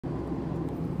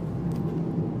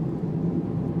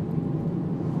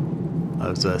It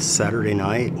was a Saturday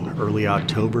night, early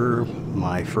October,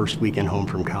 my first weekend home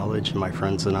from college, and my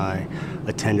friends and I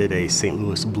attended a St.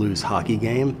 Louis Blues hockey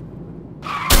game.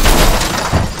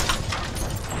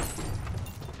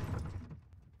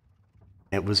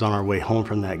 It was on our way home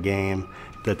from that game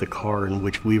that the car in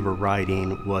which we were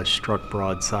riding was struck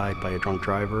broadside by a drunk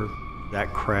driver.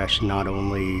 That crash not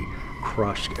only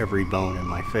crushed every bone in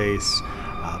my face,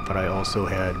 but I also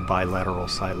had bilateral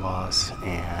sight loss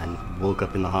and woke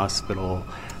up in the hospital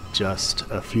just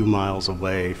a few miles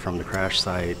away from the crash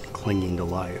site, clinging to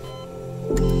life.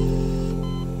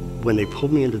 When they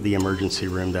pulled me into the emergency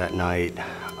room that night,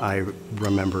 I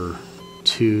remember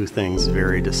two things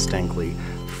very distinctly.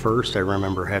 First, I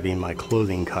remember having my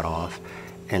clothing cut off,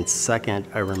 and second,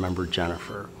 I remember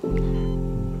Jennifer.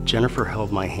 Jennifer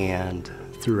held my hand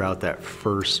throughout that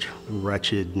first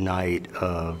wretched night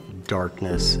of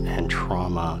darkness and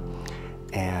trauma,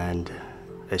 and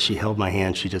as she held my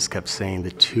hand, she just kept saying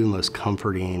the two most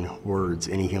comforting words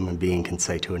any human being can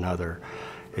say to another.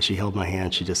 As she held my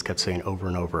hand, she just kept saying over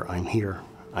and over, "I'm here,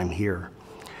 I'm here."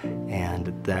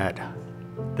 And that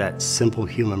simple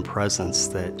human presence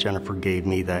that Jennifer gave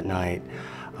me that night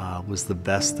was the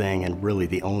best thing and really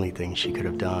the only thing she could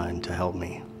have done to help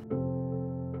me.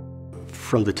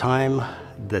 From the time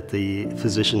that the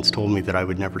physicians told me that I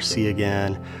would never see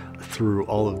again, through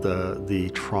all of the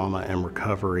trauma and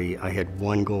recovery, I had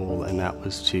one goal, and that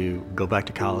was to go back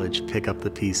to college, pick up the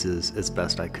pieces as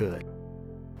best I could.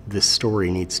 This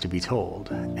story needs to be told,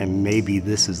 and maybe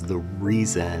this is the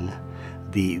reason,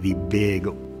 the big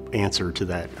answer to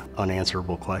that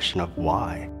unanswerable question of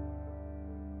why.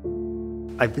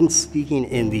 I've been speaking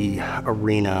in the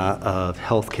arena of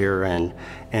healthcare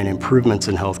and improvements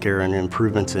in healthcare and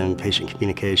improvements in patient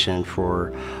communication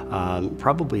for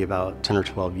probably about 10 or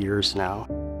 12 years now.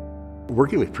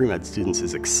 Working with pre-med students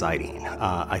is exciting.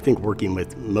 I think working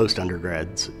with most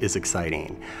undergrads is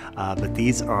exciting, but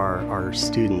these are our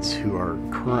students who are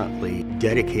currently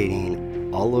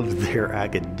dedicating all of their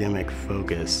academic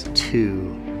focus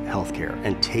to healthcare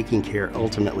and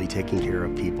ultimately taking care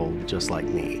of people just like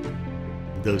me.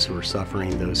 Those who are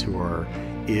suffering, those who are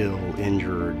ill,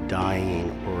 injured,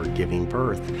 dying, or giving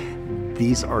birth.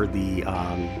 These are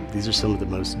some of the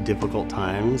most difficult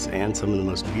times and some of the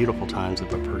most beautiful times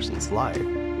of a person's life.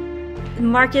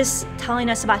 Marcus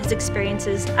telling us about his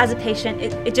experiences as a patient,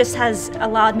 it just has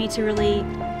allowed me to really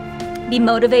be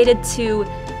motivated to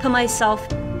put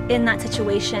myself in that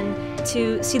situation,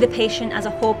 to see the patient as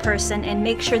a whole person and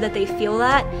make sure that they feel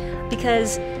that,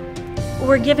 because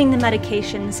we're giving the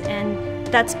medications and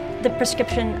that's the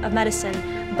prescription of medicine,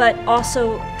 but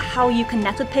also how you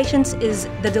connect with patients is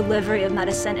the delivery of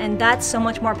medicine, and that's so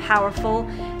much more powerful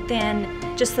than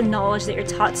just the knowledge that you're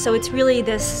taught. So it's really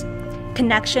this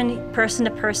connection person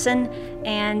to person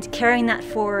and carrying that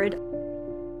forward.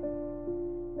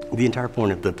 The entire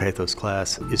point of the Pathos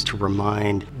class is to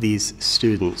remind these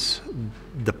students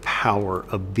the power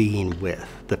of being with,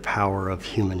 the power of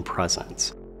human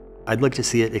presence. I'd like to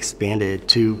see it expanded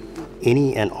to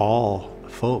any and all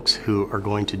folks who are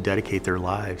going to dedicate their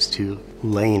lives to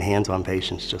laying hands on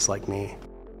patients just like me.